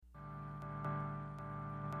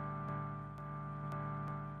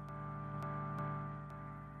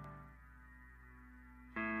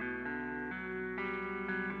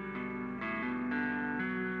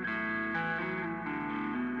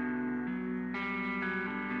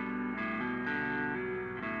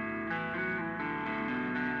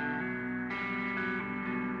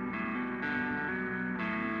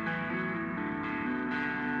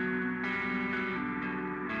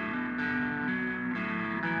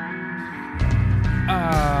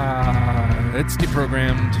It's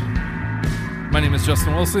Deprogrammed. My name is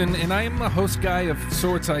Justin Wilson, and I am a host guy of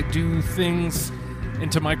sorts. I do things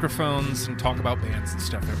into microphones and talk about bands and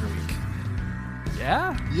stuff every week.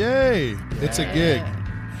 Yeah? Yay! It's a gig.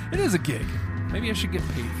 It is a gig. Maybe I should get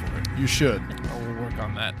paid for it. You should. I'll work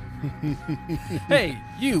on that. Hey,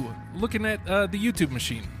 you, looking at the YouTube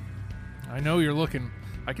machine. I know you're looking.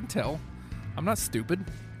 I can tell. I'm not stupid.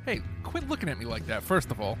 Hey, quit looking at me like that,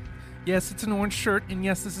 first of all. Yes, it's an orange shirt, and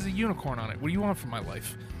yes, this is a unicorn on it. What do you want from my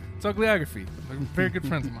life? It's Ugliography. They're very good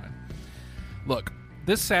friends of mine. Look,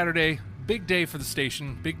 this Saturday, big day for the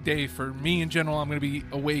station, big day for me in general. I'm going to be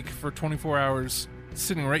awake for 24 hours,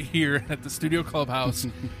 sitting right here at the Studio Clubhouse,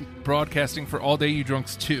 broadcasting for All Day You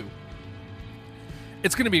Drunks 2.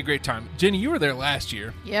 It's going to be a great time. Jenny, you were there last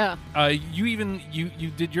year. Yeah. You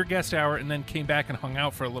did your guest hour and then came back and hung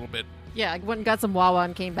out for a little bit. Yeah, I went and got some Wawa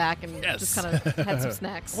and came back and Yes. just kind of had some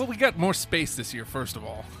snacks. Well, we got more space this year, first of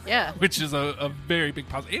all. Yeah. Which is a very big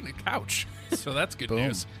positive. And a couch. So that's good Boom.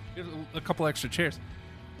 news. A couple extra chairs.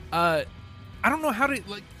 I don't know how to,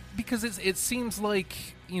 because it seems like,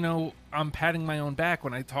 I'm patting my own back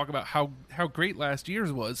when I talk about how great last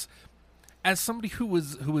year's was. As somebody who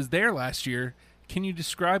was there last year, can you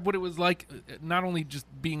describe what it was like, not only just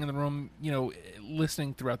being in the room,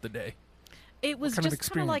 listening throughout the day? It was kind of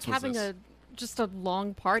just kind of like experience was having this? a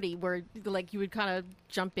long party where you would kind of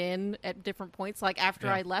jump in at different points. Like after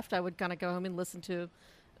Yeah. I left, I would kind of go home and listen to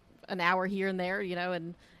an hour here and there,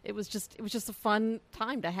 and it was just a fun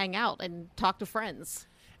time to hang out and talk to friends.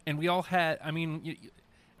 And we all had,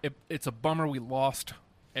 it's a bummer we lost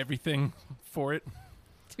everything for it.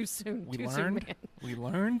 Too soon. We Too learned. soon, man. We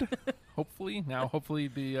learned. Hopefully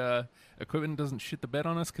the equipment doesn't shit the bed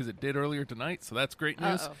on us because it did earlier tonight. So that's great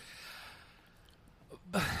news. Uh-oh.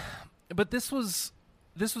 But this was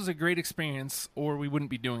a great experience, or we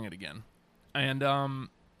wouldn't be doing it again. And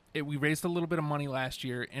we raised a little bit of money last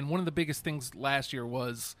year, and one of the biggest things last year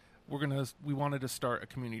was we wanted to start a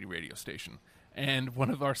community radio station, and one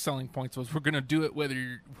of our selling points was we're gonna do it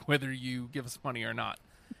whether you give us money or not.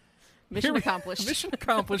 Mission accomplished. Mission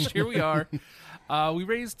accomplished. Here we are. We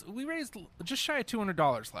raised just shy of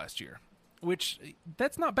 $200 last year, which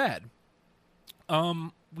that's not bad.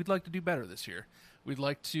 We'd like to do better this year. We'd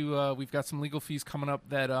like to. We've got some legal fees coming up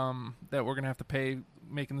that we're gonna have to pay,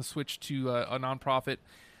 making the switch to a nonprofit.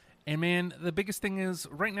 And man, the biggest thing is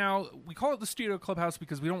right now we call it the Studio Clubhouse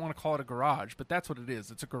because we don't want to call it a garage, but that's what it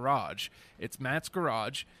is. It's a garage. It's Matt's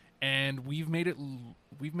garage. And we've made it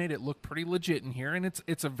look pretty legit in here, and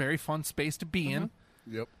it's a very fun space to be in.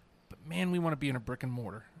 Yep. But man, we want to be in a brick and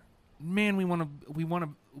mortar. Man, we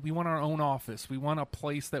want our own office. We want a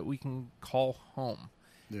place that we can call home.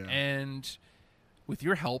 Yeah. And with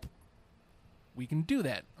your help, we can do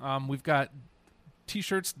that. We've got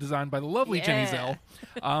T-shirts designed by the lovely Jenny Zell.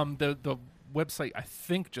 The website I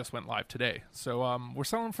think just went live today, so we're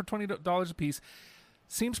selling for $20 a piece.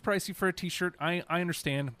 Seems pricey for a T-shirt. I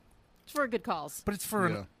understand. It's for a good cause. But it's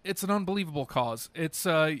for it's an unbelievable cause. It's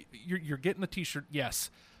you're getting the T-shirt, yes,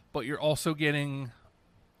 but you're also getting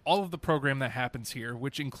all of the program that happens here,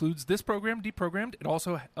 which includes this program, Deprogrammed. It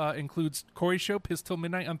also includes Corey's show, Piss Till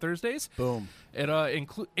Midnight on Thursdays. Boom. It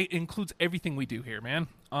includes everything we do here, man.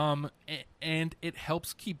 And it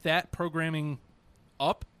helps keep that programming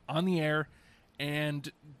up on the air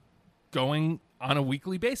and going on a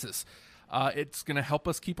weekly basis. It's going to help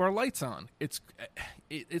us keep our lights on.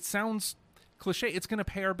 It sounds cliche. It's going to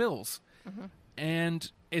pay our bills. Mm-hmm.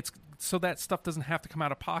 And it's so that stuff doesn't have to come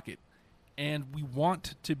out of pocket. And we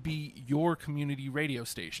want to be your community radio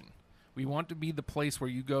station. We want to be the place where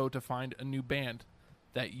you go to find a new band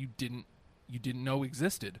that you didn't know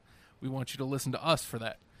existed. We want you to listen to us for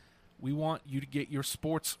that. We want you to get your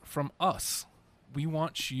sports from us. We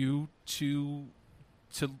want you to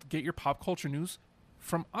get your pop culture news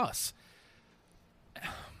from us.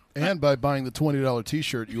 And by buying the $20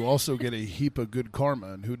 T-shirt, you also get a heap of good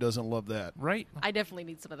karma, and who doesn't love that? Right? I definitely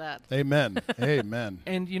need some of that. Amen. Amen.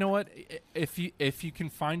 And you know what? If you can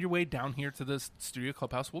find your way down here to this Studio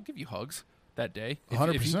Clubhouse, we'll give you hugs that day.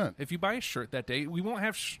 100%. If you buy a shirt that day, we won't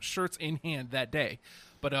have shirts in hand that day,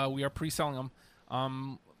 but we are pre-selling them.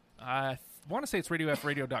 I want to say it's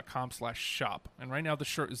radiofradio.com/shop, and right now the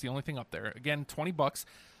shirt is the only thing up there. Again, $20.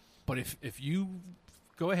 But if you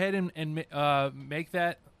go ahead and make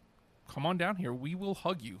that, come on down here. We will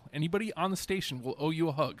hug you. Anybody on the station will owe you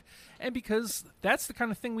a hug. And because that's the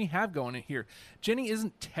kind of thing we have going in here. Jenny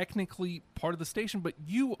isn't technically part of the station, but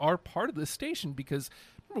you are part of the station because,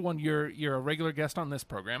 number one, you're a regular guest on this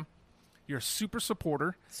program. You're a super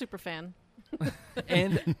supporter. Super fan.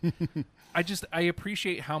 And I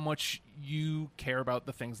appreciate how much you care about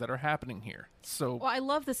the things that are happening here. So Well, I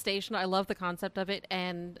love the station. I love the concept of it,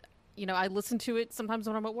 and I listen to it sometimes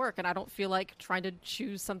when I'm at work, and I don't feel like trying to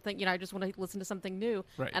choose something. I just want to listen to something new.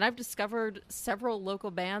 Right. And I've discovered several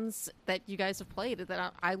local bands that you guys have played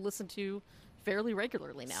that I listen to fairly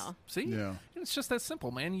regularly now. See, Yeah. it's just that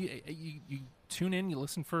simple, man. You tune in, you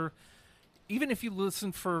listen for, even if you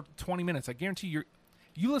listen for 20 minutes, I guarantee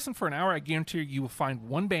you listen for an hour, I guarantee you will find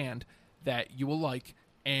one band that you will like,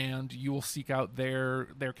 and you will seek out their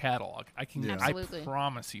catalog. I Absolutely.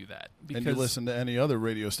 promise you that. And you listen to any other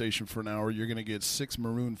radio station for an hour, you're going to get 6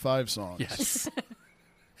 Maroon 5 songs. Yes.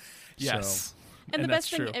 Yes. And the that's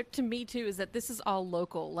best thing true. to me too is that this is all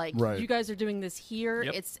local. Like Right. you guys are doing this here.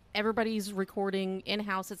 Yep. It's everybody's recording in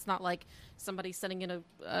house. It's not like somebody sending in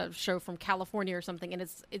a show from California or something. And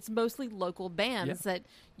it's mostly local bands that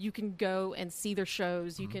you can go and see their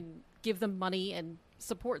shows. You can give them money and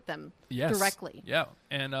support them directly. Yeah,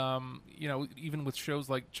 and even with shows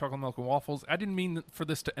like Chocolate Milk and Waffles, I didn't mean for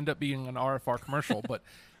this to end up being an RFR commercial, but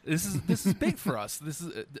this is big for us. This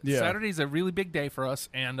is Saturday's a really big day for us,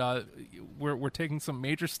 and we're taking some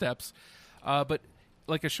major steps. But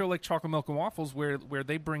like a show like Chocolate Milk and Waffles, where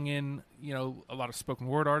they bring in a lot of spoken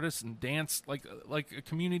word artists and dance, like a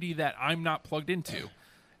community that I'm not plugged into,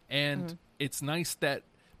 and it's nice that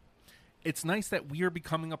we are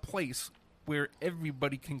becoming a place where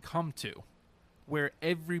everybody can come to, where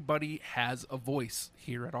everybody has a voice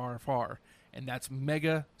here at RFR, and that's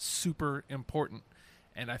mega super important.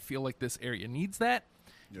 And I feel like this area needs that.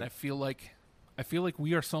 Yep. And I feel like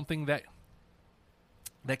we are something that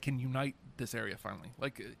can unite this area finally.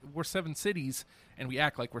 Like we're 7 cities, and we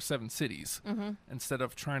act like we're 7 cities instead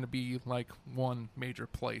of trying to be like one major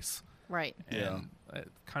place. Right. And it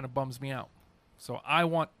kind of bums me out. So I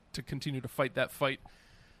want to continue to fight that fight.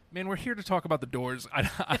 Man, we're here to talk about the Doors.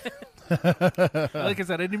 Like I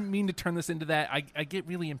said, I didn't mean to turn this into that. I get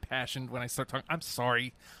really impassioned when I start talking. I'm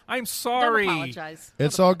sorry. Don't apologize.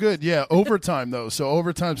 It's all good. Yeah, overtime, though. So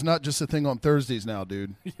overtime's not just a thing on Thursdays now,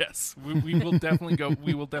 dude. Yes, we will definitely go.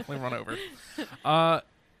 We will definitely run over. All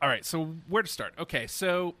right, so where to start? Okay,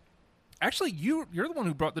 so actually, you're the one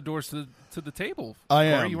who brought the Doors to the table. I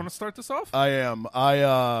am. Corey, you want to start this off? I am.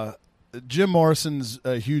 Jim Morrison's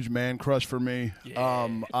a huge man crush for me. Yeah.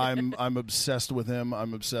 I'm obsessed with him.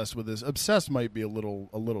 I'm obsessed with this. Obsessed might be a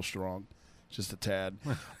little strong, just a tad.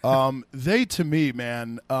 They, to me,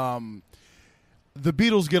 man, the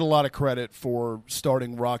Beatles get a lot of credit for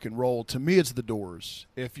starting rock and roll. To me, it's the Doors.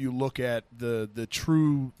 If you look at the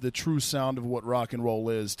true sound of what rock and roll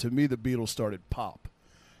is, to me, the Beatles started pop.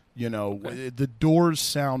 The Doors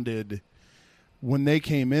sounded. When they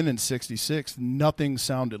came in '66, nothing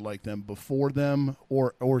sounded like them before them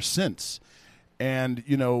or since. And,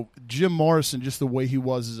 Jim Morrison, just the way he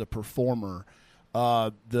was as a performer,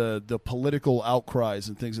 the political outcries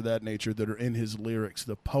and things of that nature that are in his lyrics,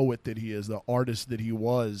 the poet that he is, the artist that he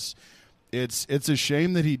was, it's a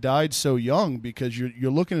shame that he died so young, because you're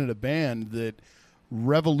looking at a band that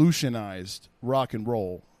revolutionized rock and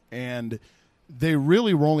roll. And they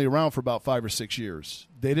really were only around for about 5 or 6 years.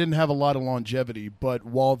 They didn't have a lot of longevity, but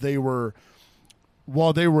while they were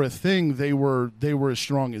a thing, they were as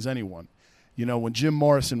strong as anyone. When Jim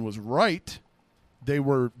Morrison was right, they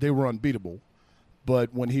were unbeatable.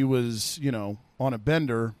 But when he was, on a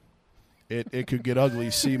bender, it could get ugly.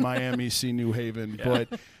 See Miami, see New Haven. Yeah.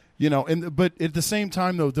 But but at the same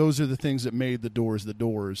time, though, those are the things that made the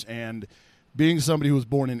Doors. And being somebody who was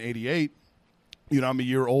born in '88. I'm a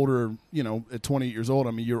year older, at 28 years old,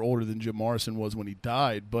 I'm a year older than Jim Morrison was when he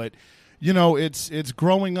died. But, it's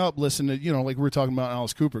growing up listening to, like we were talking about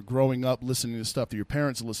Alice Cooper, growing up listening to stuff that your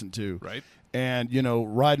parents listened to. Right. And,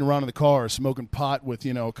 riding around in the car, smoking pot with,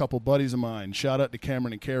 a couple buddies of mine. Shout out to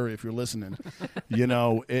Cameron and Carrie if you're listening.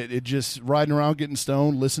 It just riding around getting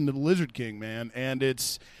stoned, listening to the Lizard King, man. And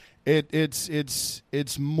it's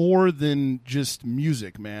more than just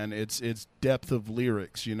music, man. It's depth of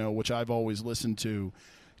lyrics, which I've always listened to.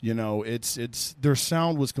 It's their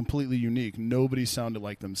sound was completely unique. Nobody sounded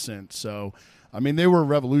like them since. So, they were a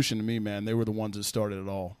revolution to me, man. They were the ones that started it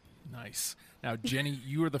all. Nice. Now, Jenny,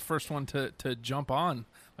 you were the first one to jump on.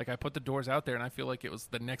 Like, I put the Doors out there, and I feel like it was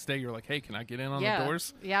the next day you're like, hey, can I get in on the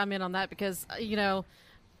Doors? Yeah, I'm in on that because,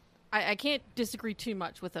 I can't disagree too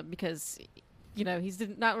much with him because he's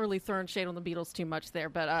not really throwing shade on the Beatles too much there,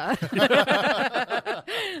 but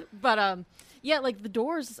yeah, like the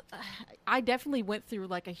Doors, I definitely went through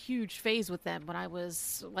like a huge phase with them when I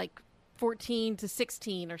was like 14 to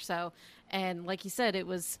 16 or so, and like you said, it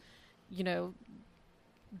was,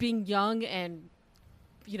 being young and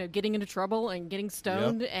getting into trouble and getting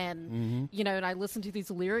stoned and and I listened to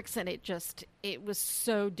these lyrics and it was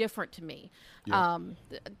so different to me. It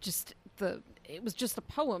was just a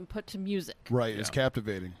poem put to music. Right, it's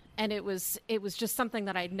captivating. And it was just something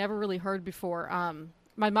that I'd never really heard before.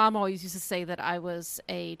 My mom always used to say that I was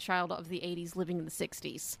a child of the 80s living in the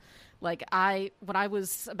 60s. Like when I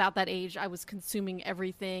was about that age, I was consuming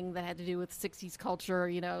everything that had to do with 60s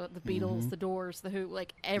culture, the Beatles, the Doors, the Who,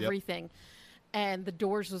 like everything. Yep. And the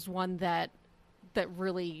Doors was one that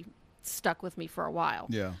really stuck with me for a while.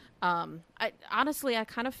 Yeah. I honestly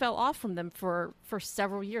kind of fell off from them for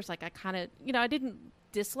several years. Like I kind of, I didn't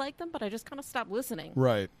dislike them, but I just kind of stopped listening.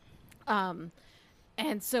 Right. And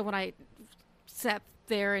so when I sat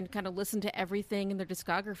there and kind of listened to everything in their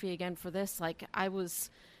discography again for this, like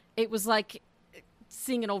it was like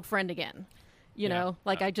seeing an old friend again.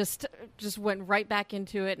 I just went right back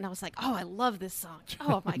into it, and I was like, oh, I love this song.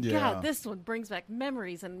 Oh my God, this one brings back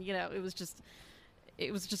memories. And it was just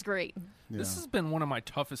great. Yeah. This has been one of my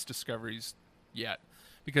toughest discoveries yet,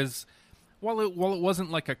 because while it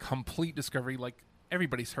wasn't like a complete discovery, like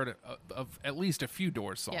everybody's heard of at least a few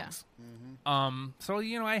Doors songs. Yeah. So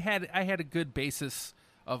I had a good basis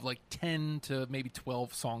of like 10 to maybe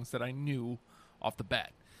 12 songs that I knew off the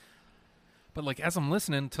bat. But like as I'm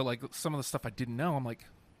listening to like some of the stuff I didn't know, I'm like,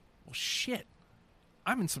 well, shit,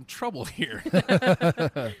 I'm in some trouble here.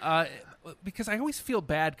 Because I always feel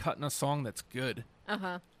bad cutting a song that's good.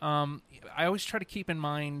 Uh-huh. I always try to keep in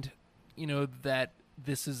mind, that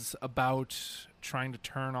this is about trying to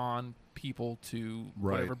turn on people to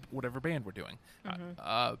whatever band we're doing.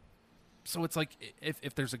 Mm-hmm. So it's like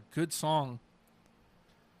if there's a good song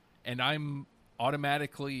and I'm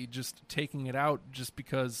automatically just taking it out just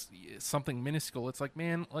because something minuscule, it's like,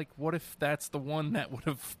 man, like what if that's the one that would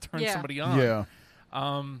have turned somebody on? Yeah.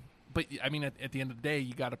 But I mean, at the end of the day,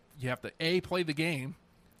 you have to play the game,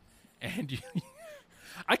 and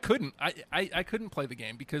I couldn't play the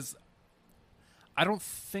game because I don't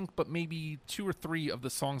think but maybe 2 or 3 of the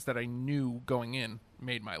songs that I knew going in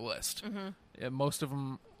made my list. Mm-hmm. Most of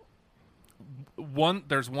them,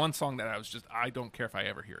 there's one song that I don't care if I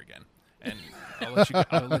ever hear again, and I'll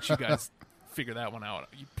let you guys figure that one out.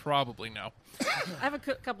 You probably know. I have a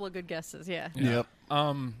couple of good guesses. Yeah. Yep.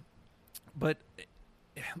 But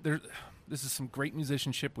this is some great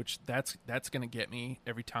musicianship, which that's going to get me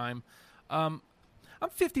every time. I'm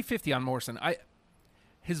 50-50 on Morrison.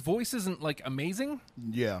 His voice isn't like amazing.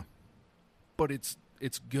 Yeah. But it's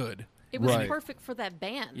good. It was perfect for that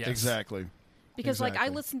band. Yes. Exactly. Because like I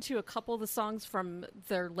listened to a couple of the songs from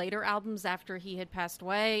their later albums after he had passed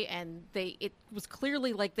away, and it was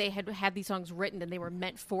clearly like they had these songs written and they were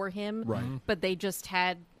meant for him. Right. But they just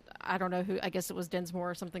had, I don't know who, I guess it was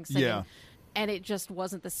Densmore or something singing. Yeah. And it just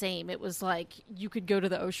wasn't the same. It was like you could go to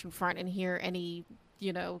the ocean front and hear any,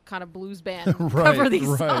 kind of blues band cover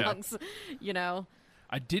these songs,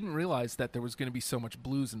 I didn't realize that there was going to be so much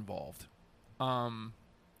blues involved.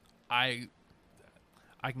 I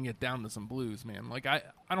can get down to some blues, man. Like I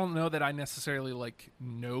don't know that I necessarily like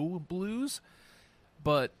know blues,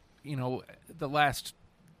 but the last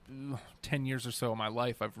 10 years or so of my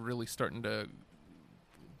life, I've really starting to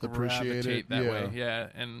appreciate it that way. Yeah,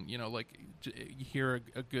 and you hear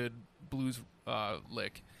a good blues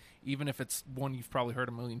lick, even if it's one you've probably heard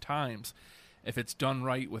a million times. If it's done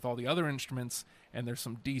right with all the other instruments and there's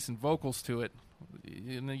some decent vocals to it,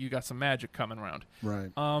 you got some magic coming around.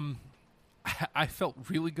 Right. I felt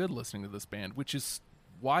really good listening to this band, which is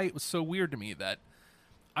why it was so weird to me that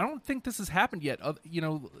I don't think this has happened yet.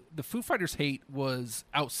 The Foo Fighters hate was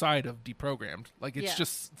outside of Deprogrammed. Like, it's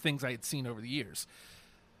just things I had seen over the years.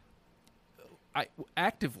 I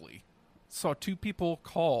actively saw 2 people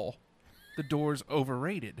call the Doors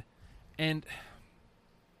overrated, and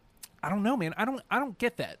I don't know, man. I don't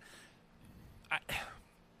get that.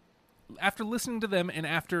 After listening to them and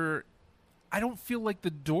after, I don't feel like the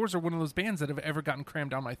Doors are one of those bands that have ever gotten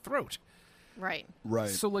crammed down my throat. Right. Right.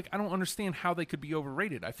 So, like, I don't understand how they could be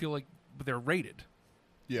overrated. I feel like they're rated.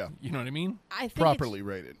 Yeah. You know what I mean? I think properly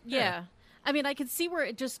rated. Yeah. I mean, I could see where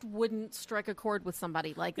it just wouldn't strike a chord with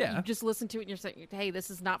somebody. Like, you just listen to it and you're saying, hey, this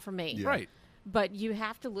is not for me. Yeah. Right. But you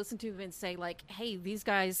have to listen to them and say, like, hey, these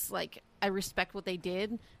guys, like, I respect what they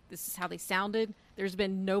did. This is how they sounded. There's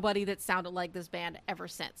been nobody that sounded like this band ever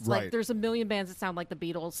since. Right. Like, there's a million bands that sound like the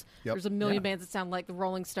Beatles. Yep. There's a million bands that sound like the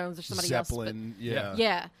Rolling Stones or somebody Zeppelin, else.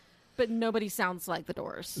 Yeah. But nobody sounds like the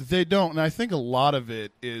Doors. They don't, and I think a lot of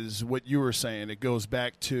it is what you were saying. It goes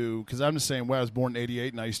back to, because I'm just saying, well, I was born in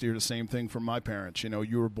 '88, and I used to hear the same thing from my parents.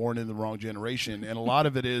 You were born in the wrong generation, and a lot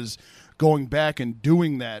of it is going back and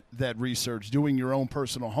doing that research, doing your own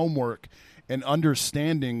personal homework, and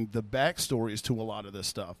understanding the backstories to a lot of this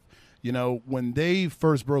stuff. You know, when they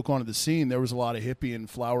first broke onto the scene, there was a lot of hippie and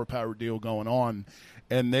flower power deal going on,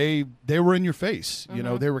 and they were in your face. You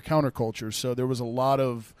know, they were counterculture, so there was a lot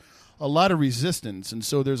of resistance, and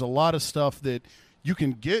so there's a lot of stuff that you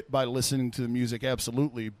can get by listening to the music,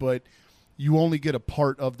 absolutely, but you only get a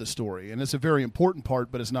part of the story, and it's a very important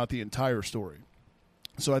part, but it's not the entire story.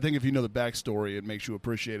 So I think if you know the backstory, it makes you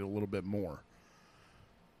appreciate it a little bit more.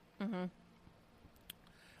 Mm-hmm.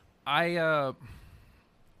 I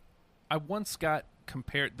once got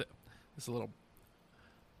compared. This is a little.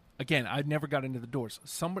 Again, I never got into the Doors.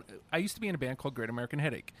 I used to be in a band called Great American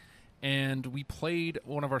Headache, and we played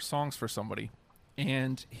one of our songs for somebody,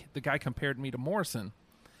 and the guy compared me to Morrison,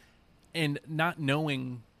 and not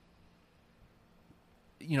knowing,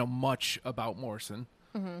 much about Morrison.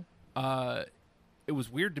 Mm-hmm. It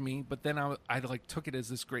was weird to me, but then I like took it as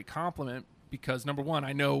this great compliment because number one,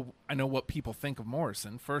 I know what people think of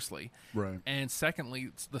Morrison, firstly. Right. And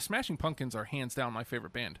secondly, the Smashing Pumpkins are hands down my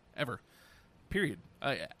favorite band ever. Period.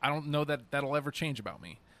 I don't know that that'll ever change about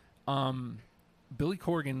me. Billy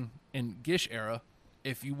Corgan and Gish era,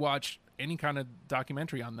 if you watch any kind of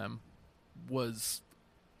documentary on them, was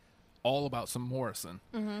all about some Morrison.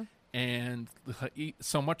 Mm-hmm. And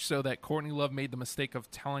so much so that Courtney Love made the mistake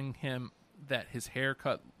of telling him that his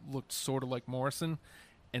haircut looked sort of like Morrison.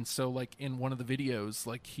 And so, like, in one of the videos,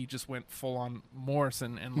 like, he just went full on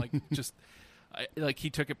Morrison and, like, just, like, he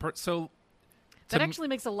took it. So that actually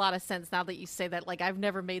makes a lot of sense now that you say that. Like, I've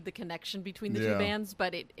never made the connection between the two bands,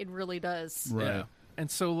 but it really does. Right. Yeah. And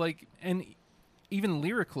so, like, and even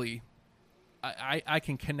lyrically, I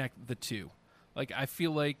can connect the two. Like, I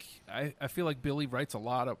feel like Billy writes a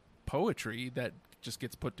lot of poetry that just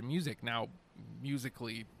gets put to music. Now,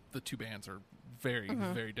 musically, the two bands are very,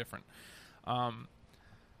 very different.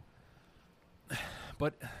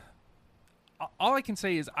 But all I can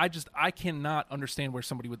say is I cannot understand where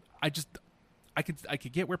somebody would. I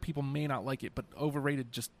could get where people may not like it, but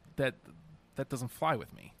overrated just that doesn't fly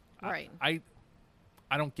with me. Right. I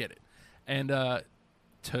don't get it. And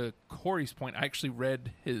to Corey's point, I actually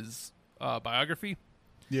read his biography.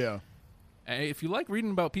 Yeah. If you like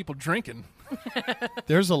reading about people drinking,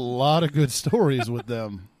 there's a lot of good stories with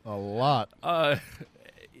them. A lot. I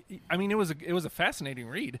mean, it was a fascinating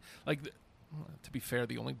read. Like, to be fair,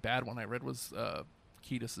 the only bad one I read was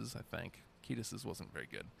Kiedis's, I think. Kiedis's wasn't very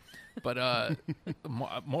good. But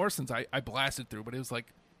Morrison's, I blasted through, but it was like,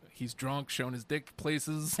 he's drunk, showing his dick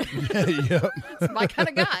places. Yep. It's my kind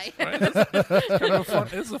of guy. Right?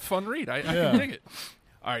 It's a fun read. I can dig it.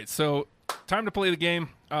 All right, so time to play the game.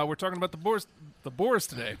 We're talking about the Boars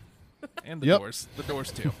today. And the Doors. The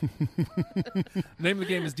Doors, too. The name of the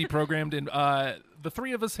game is Deprogrammed, and the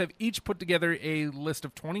three of us have each put together a list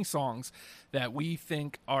of 20 songs that we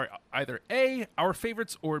think are either A, our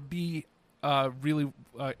favorites, or B, really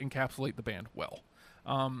encapsulate the band well.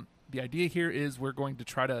 The idea here is we're going to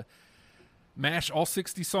try to mash all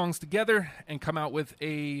 60 songs together and come out with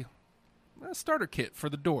a starter kit for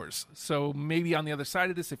the Doors. So maybe on the other side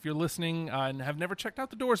of this, if you're listening and have never checked out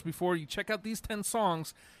the Doors before, you check out these 10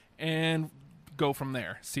 songs and go from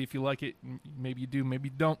there. See if you like it. Maybe you do, maybe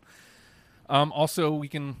you don't. Also,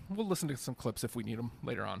 we'll listen to some clips if we need them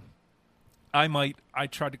later on. I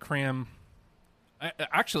tried to cram.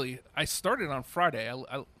 I started on Friday.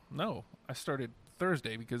 I started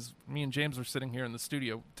Thursday because me and James were sitting here in the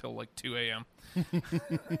studio till like 2 a.m.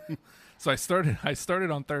 So I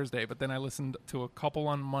started on Thursday, but then I listened to a couple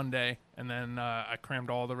on Monday, and then I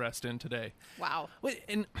crammed all the rest in today. Wow.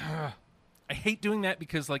 And I hate doing that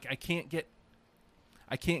because like I can't get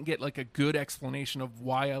like a good explanation of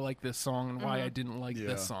why I like this song and why I didn't like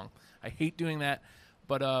this song. I hate doing that,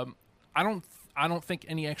 but I don't think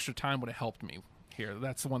any extra time would have helped me here.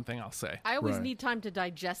 That's the one thing I'll say. I always need time to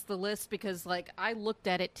digest the list because like I looked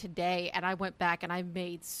at it today and I went back and I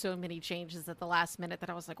made so many changes at the last minute that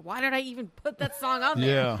I was like, why did I even put that song on there?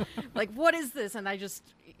 Yeah. Like, what is this? And I just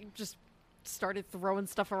started throwing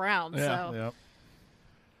stuff around. Yeah. So. Yep.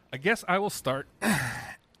 I guess I will start,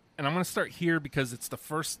 and I'm going to start here because it's the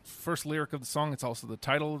first lyric of the song. It's also the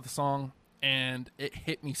title of the song, and it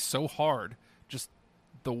hit me so hard, just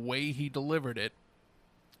the way he delivered it.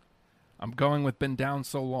 I'm going with Been Down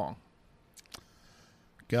So Long.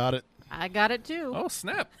 Got it. I got it too. Oh,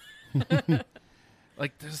 snap.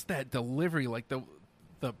 Like, there's that delivery, like the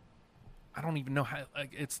I don't even know how,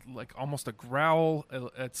 like, it's like almost a growl.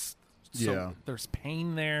 It's so, there's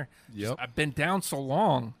pain there. Yep. I've been down so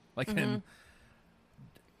long. Like, and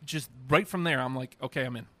just right from there, I'm like, okay,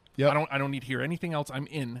 I'm in. Yep. I don't need to hear anything else. I'm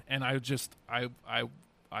in. And I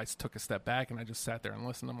took a step back and I just sat there and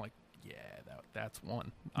listened. I'm like, yeah, that's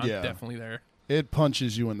one. I'm Yeah. definitely there. It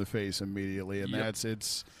punches you in the face immediately, and Yep.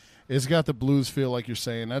 it's got the blues feel, like you're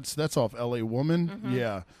saying. That's off L.A. Woman.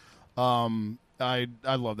 Yeah. I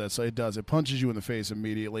love that. So it does. It punches you in the face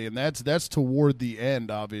immediately, and that's toward the end,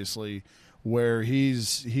 obviously, where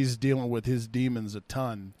he's dealing with his demons a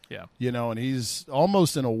ton. Yeah. And he's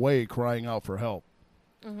almost in a way crying out for help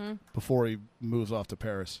before he moves off to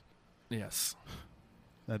Paris. Yes.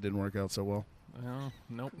 That didn't work out so well.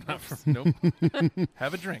 Nope. Nope.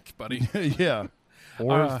 Have a drink, buddy. Yeah.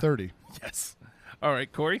 Or 30. Yes. All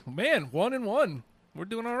right, Corey. Man, 1-1. We're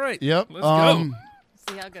doing all right. Yep. Let's go.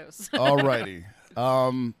 See how it goes. All righty.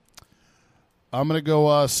 I'm going to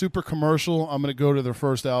go super commercial. I'm going to go to their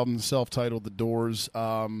first album, self-titled The Doors,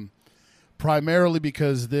 primarily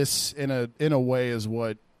because this, in a way, is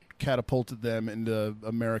what catapulted them into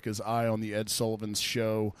America's eye on the Ed Sullivan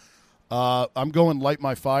Show. I'm going Light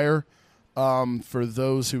My Fire. For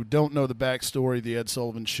those who don't know the backstory, the Ed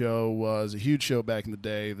Sullivan Show was a huge show back in the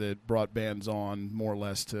day that brought bands on more or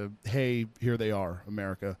less to, hey, here they are,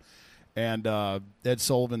 America. And Ed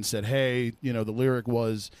Sullivan said, hey, the lyric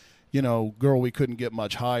was, girl, we couldn't get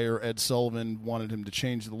much higher. Ed Sullivan wanted him to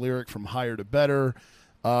change the lyric from higher to better.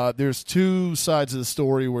 There's two sides of the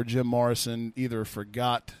story where Jim Morrison either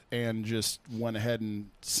forgot and just went ahead and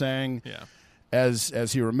sang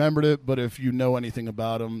as he remembered it. But if you know anything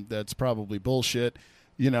about him, that's probably bullshit.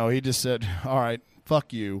 He just said, all right,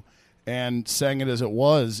 fuck you, and sang it as it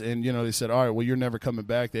was. And, they said, all right, well, you're never coming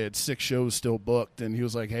back. They had 6 shows still booked. And he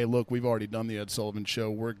was like, hey, look, we've already done the Ed Sullivan Show.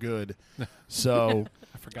 We're good. So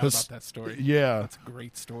I forgot about that story. Yeah. That's a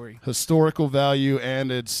great story. Historical value,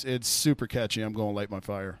 and it's super catchy. I'm going Light My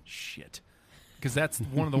Fire. Shit. Because that's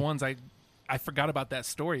one of the ones I forgot about that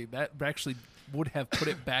story. That actually would have put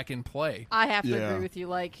it back in play. I have to Yeah. agree with you.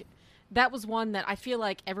 Like, that was one that I feel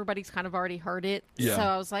like everybody's kind of already heard it. Yeah. So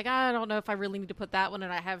I was like, I don't know if I really need to put that one,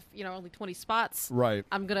 and I have, only 20 spots. Right.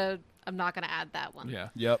 I'm not gonna add that one. Yeah.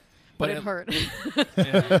 Yep. But it hurt.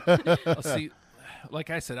 Yeah. Well, see, like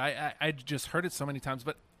I said, I just heard it so many times,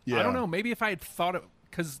 but I Yeah. don't know. Maybe if I had thought it,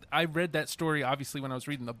 because I read that story obviously when I was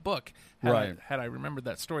reading the book. Right. Had I remembered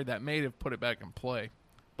that story, that may have put it back in play.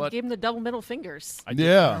 But Gave him the double middle fingers. I did,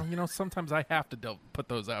 Yeah. Sometimes I have to put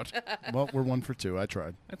those out. Well, we're 1 for 2. I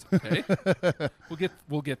tried. That's okay.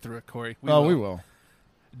 We'll get through it, Corey. We will.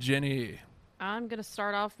 Jenny. I'm gonna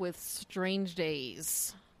start off with Strange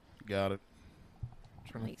Days. Got it.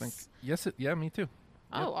 Trying to Nice. think. Yes, me too.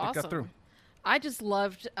 Oh, Yep, it awesome. got through. I just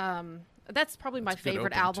loved that's probably my That's a good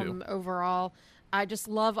favorite open, album too. overall. I just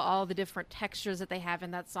love all the different textures that they have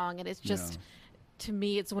in that song, and it's just to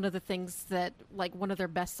me it's one of the things that, like, one of their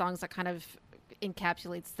best songs that kind of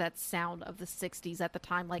encapsulates that sound of the 60s at the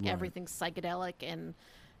time, like Right. everything's psychedelic and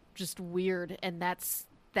just weird, and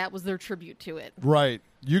that was their tribute to it. Right.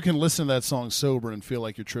 You can listen to that song sober and feel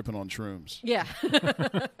like you're tripping on shrooms. Yeah.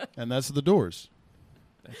 And that's The Doors.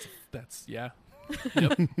 That's yeah.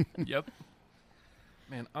 Yep. Yep.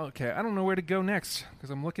 Man, okay. I don't know where to go next because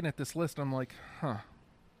I'm looking at this list. I'm like, huh.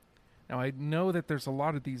 Now I know that there's a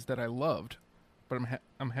lot of these that I loved, but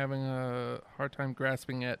I'm having a hard time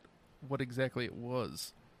grasping at what exactly it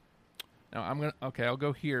was. Now I'll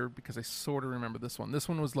go here because I sort of remember this one. This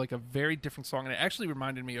one was like a very different song, and it actually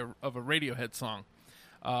reminded me of a Radiohead song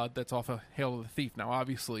that's off of Hail of the Thief. Now,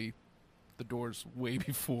 obviously, The Doors way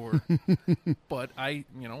before, but I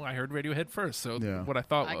heard Radiohead first, so Yeah. what I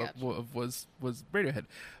thought I got of was Radiohead.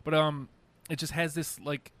 But it just has this,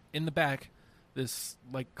 like, in the back, this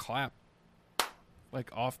like clap, like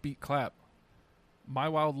offbeat clap. My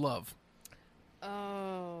Wild Love.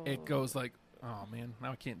 Oh. It goes like, oh man,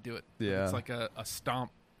 now I can't do it. Yeah. It's like a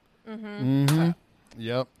stomp. Mm-hmm.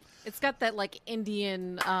 Yep. It's got that, like,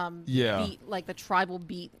 Indian Yeah. beat, like the tribal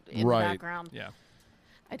beat in Right. the background. Yeah,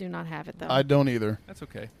 I do not have it, though. I don't either. that's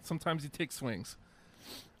okay. Sometimes you take swings.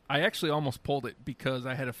 I actually almost pulled it because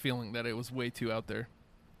I had a feeling that it was way too out there.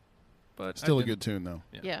 But Still I a didn't. good tune, though.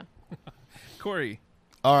 Yeah. Corey.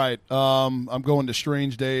 All right. I'm going to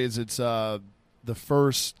Strange Days. It's the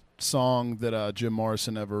first song that Jim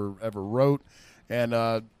Morrison ever wrote, and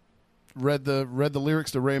read the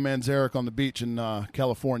lyrics to Ray Manzarek on the beach in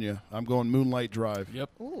California. I'm going Moonlight Drive. Yep.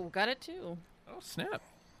 Ooh, got it, too. Oh snap!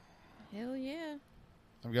 Hell yeah.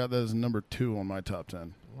 I've got that as number 2 on my top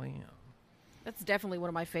 10. Lamb. That's definitely one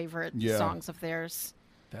of my favorite Yeah. songs of theirs.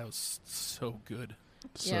 That was so good.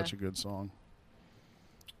 Such a good song.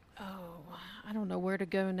 Oh, I don't know where to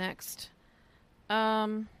go next.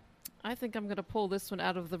 I think I'm going to pull this one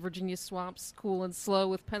out of the Virginia swamps, cool and slow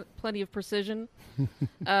with plenty of precision.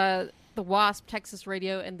 The Wasp, Texas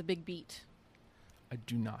Radio, and The Big Beat. I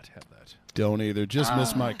do not have that. Don't either. Just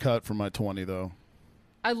missed my cut for my 20, though.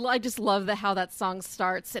 I just love how that song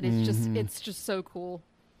starts, and it's just so cool.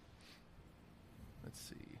 Let's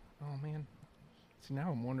see. Oh man. See,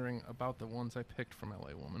 now I'm wondering about the ones I picked from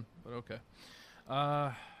LA Woman, but okay.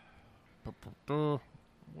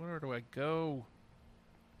 Where do I go?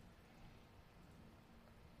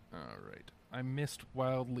 All right. I missed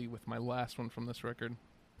wildly with my last one from this record.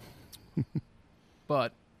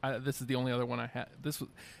 But this is the only other one I had. This was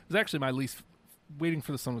actually my least. Waiting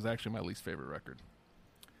for the Sun was actually my least favorite record.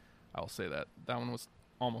 I'll say that. That one was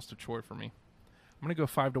almost a chore for me. I'm going to go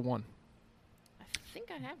 5-1. I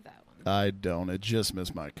think I have that one. I don't. It just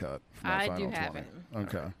missed my cut. For my I final do have 20. it.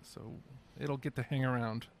 Okay. Right, so it'll get to hang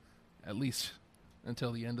around at least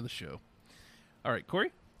until the end of the show. All right,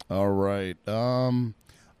 Corey? All right. I'm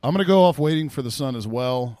going to go off Waiting for the Sun as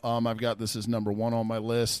well. I've got this as number 1 on my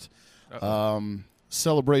list.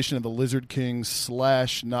 Celebration of the Lizard King /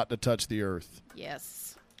 Not to Touch the Earth.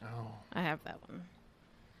 Yes. Oh. I have that one.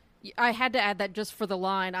 I had to add that just for the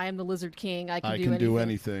line, I am the Lizard King. I can do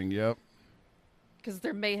anything. Yep. Because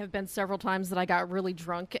there may have been several times that I got really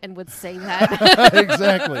drunk and would say that.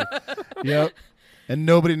 Exactly. Yep. And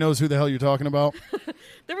nobody knows who the hell you're talking about.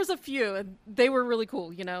 There was a few, and they were really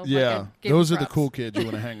cool, you know? Yeah. Like, those are the cool kids you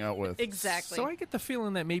want to hang out with. Exactly. So I get the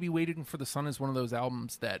feeling that maybe Waiting for the Sun is one of those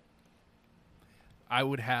albums that I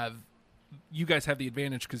would have. You guys have the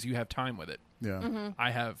advantage because you have time with it. Yeah. Mm-hmm.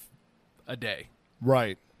 I have a day.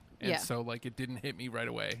 Right. And Yeah. so, like, it didn't hit me right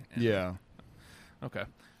away. And, Yeah. Okay.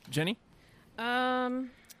 Jenny?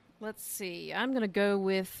 Let's see. I'm going to go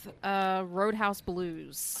with Roadhouse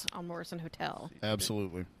Blues on Morrison Hotel.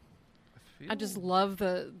 Absolutely. I just love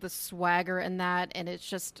the swagger in that, and it's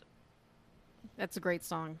just, that's a great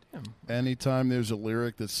song. Anytime there's a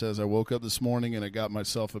lyric that says, I woke up this morning and I got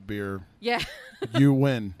myself a beer, Yeah. you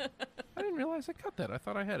win. I didn't realize I cut that. I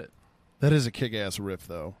thought I had it. That is a kick-ass riff,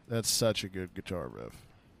 though. That's such a good guitar riff.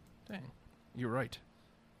 Dang. You're right.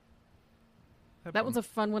 That one's a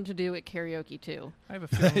fun one to do at karaoke, too. I have a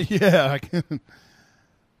feeling. Yeah, I can. I'm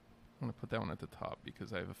going to put that one at the top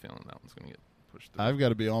because I have a feeling that one's going to get pushed through. I've got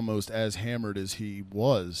to be almost as hammered as he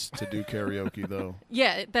was to do karaoke, though.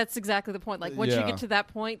 Yeah, that's exactly the point. Like, once you Yeah. get to that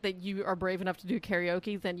point that you are brave enough to do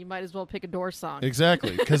karaoke, then you might as well pick a Doors song.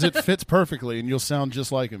 Exactly, because it fits perfectly, and you'll sound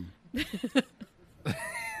just like him.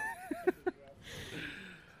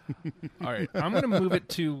 All right. I'm going to move it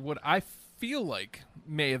to what I feel like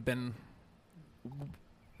may have been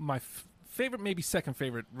my favorite, maybe second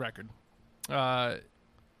favorite record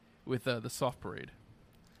with the Soft Parade.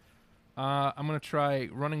 I'm going to try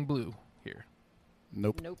Running Blue here.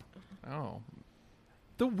 Nope. Nope. Oh.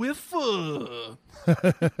 The Whiffer.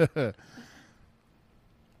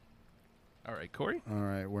 All right, Corey. All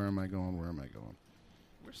right, where am I going?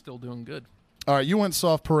 We're still doing good. All right, you went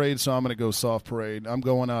Soft Parade, so I'm going to go Soft Parade. I'm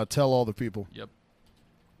going Tell All the People. Yep.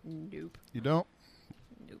 Nope. You don't?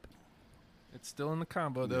 Nope. It's still in the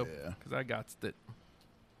combo, though, Yeah. because I got it.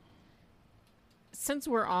 Since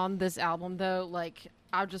we're on this album, though, like,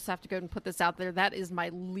 I'll just have to go and put this out there. That is my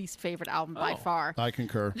least favorite album by Oh. far. I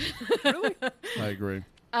concur. Really? I agree.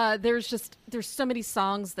 There's so many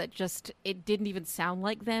songs that just, it didn't even sound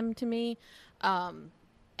like them to me.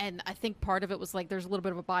 And I think part of it was like there's a little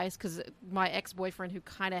bit of a bias because my ex-boyfriend who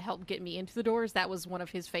kind of helped get me into the Doors, that was one of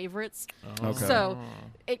his favorites. Okay. So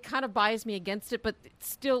it kind of biased me against it, but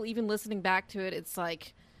still, even listening back to it, it's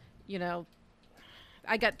like, you know,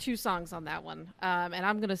 I got 2 songs on that one. And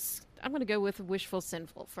I'm gonna go with Wishful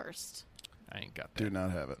Sinful first. I ain't got that. Do not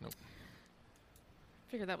have it. Nope.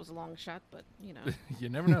 Figured that was a long shot, but you know. You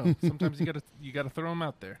never know. Sometimes you gotta throw them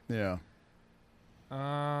out there. Yeah.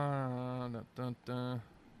 Dun, dun, dun, dun,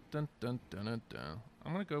 dun, dun, dun, dun.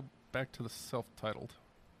 I'm gonna go back to the self-titled,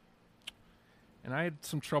 and I had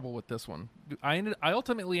some trouble with this one. I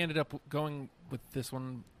ultimately ended up going with this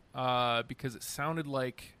one because it sounded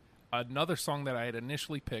like another song that I had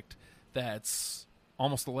initially picked that's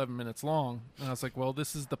almost 11 minutes long, and I was like, well,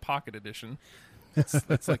 this is the pocket edition.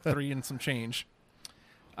 It's like 3 and some change.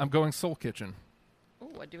 I'm going Soul Kitchen.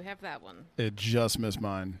 Oh, I do have that one. It just missed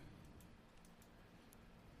mine.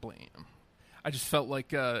 Blam. I just felt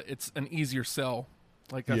like it's an easier sell,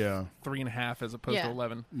 like a Yeah. 3.5 as opposed to Yeah.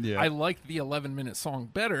 11. Yeah. I like the 11-minute song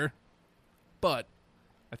better, but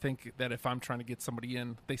I think that if I'm trying to get somebody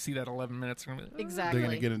in, they see that 11 minutes. They're gonna be like, Exactly. They're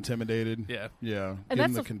going to get intimidated. yeah. Yeah. And Give them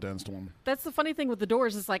that's the a- condensed one. That's the funny thing with the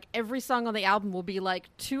Doors is like every song on the album will be like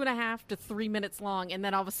 2.5 to 3 minutes long, and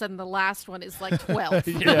then all of a sudden the last one is like 12.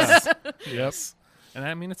 Yes. Yep. And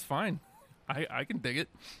I mean, it's fine. I can dig it.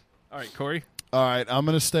 All right, Corey. All right, I'm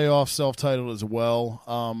going to stay off self-titled as well.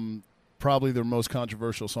 Probably their most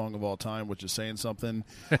controversial song of all time, which is Saying Something.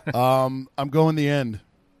 I'm going The End.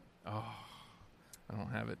 I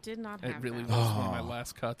don't have it. Did not It have really that. was one of my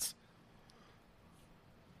last cuts.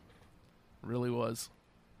 Really was.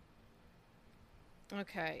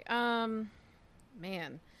 Okay.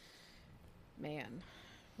 Man.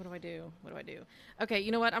 What do I do? Okay,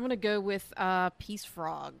 you know what? I'm going to go with Peace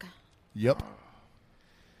Frog. Yep.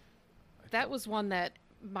 That was one that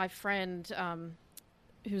my friend,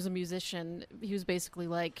 who's a musician, he was basically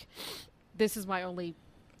like, this is the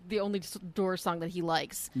only Doors song that he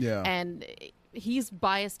likes. Yeah. And he's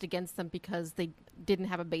biased against them because they didn't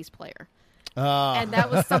have a bass player. Ah. And that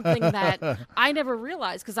was something that I never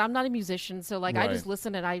realized because I'm not a musician. So, like, I Right. just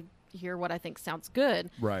listen and I hear what I think sounds good.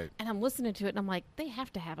 Right. And I'm listening to it and I'm like, they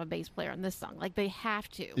have to have a bass player on this song. Like, they have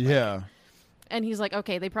to. Yeah. And he's like,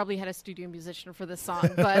 okay, they probably had a studio musician for this song,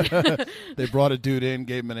 but They brought a dude in,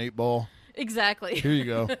 gave him an 8-ball. exactly. Here you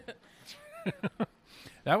go.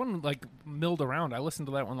 That one, like, milled around. I listened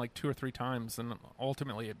to that one, like, 2 or 3 times, and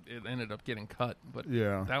ultimately it ended up getting cut. But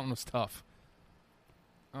Yeah. that one was tough.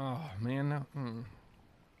 Oh, man.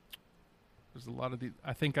 There's a lot of these.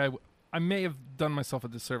 I think I may have done myself a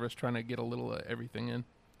disservice trying to get a little of everything in,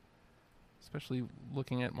 especially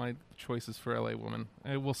looking at my choices for LA Woman.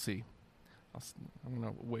 We'll see. I'm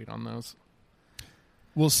going to wait on those.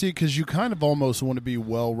 We'll see, because you kind of almost want to be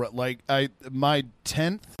my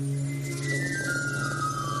 10th.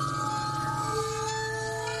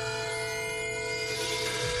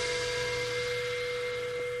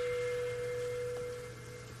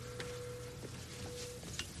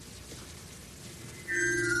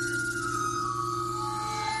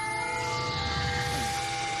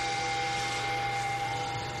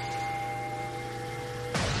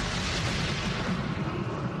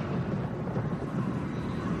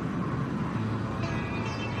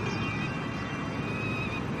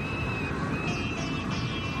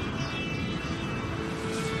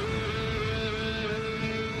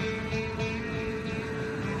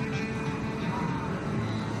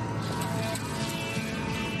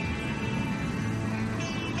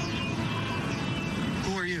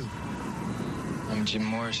 I'm Jim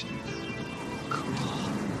Morrison. Cool.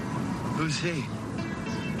 Who's he?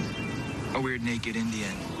 A weird naked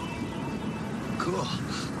Indian. Cool.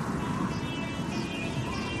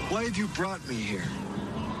 Why have you brought me here?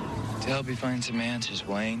 To help you find some answers,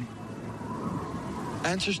 Wayne.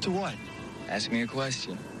 Answers to what? Ask me a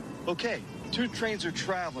question. Okay, 2 trains are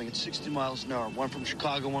traveling at 60 miles an hour. One from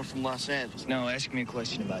Chicago, one from Los Angeles. No, ask me a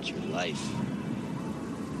question about your life.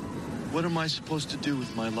 What am I supposed to do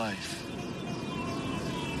with my life?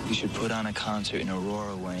 You should put on a concert in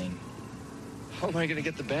Aurora, Wayne. How am I going to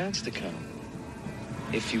get the bands to come?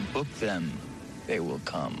 If you book them, they will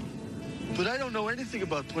come. But I don't know anything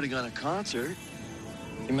about putting on a concert.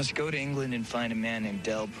 You must go to England and find a man named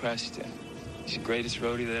Del Preston. He's the greatest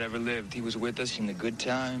roadie that ever lived. He was with us in the good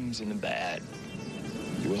times and the bad.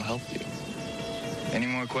 He will help you. Any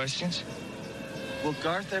more questions? Will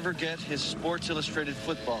Garth ever get his Sports Illustrated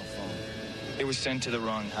football phone? It was sent to the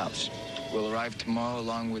wrong house. Will arrive tomorrow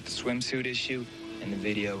along with the swimsuit issue and the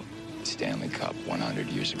video, Stanley Cup, 100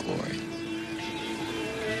 Years of Glory.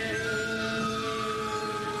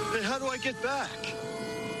 Then how do I get back?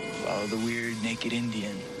 Follow the weird naked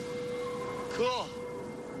Indian. Cool.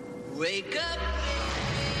 Wake up!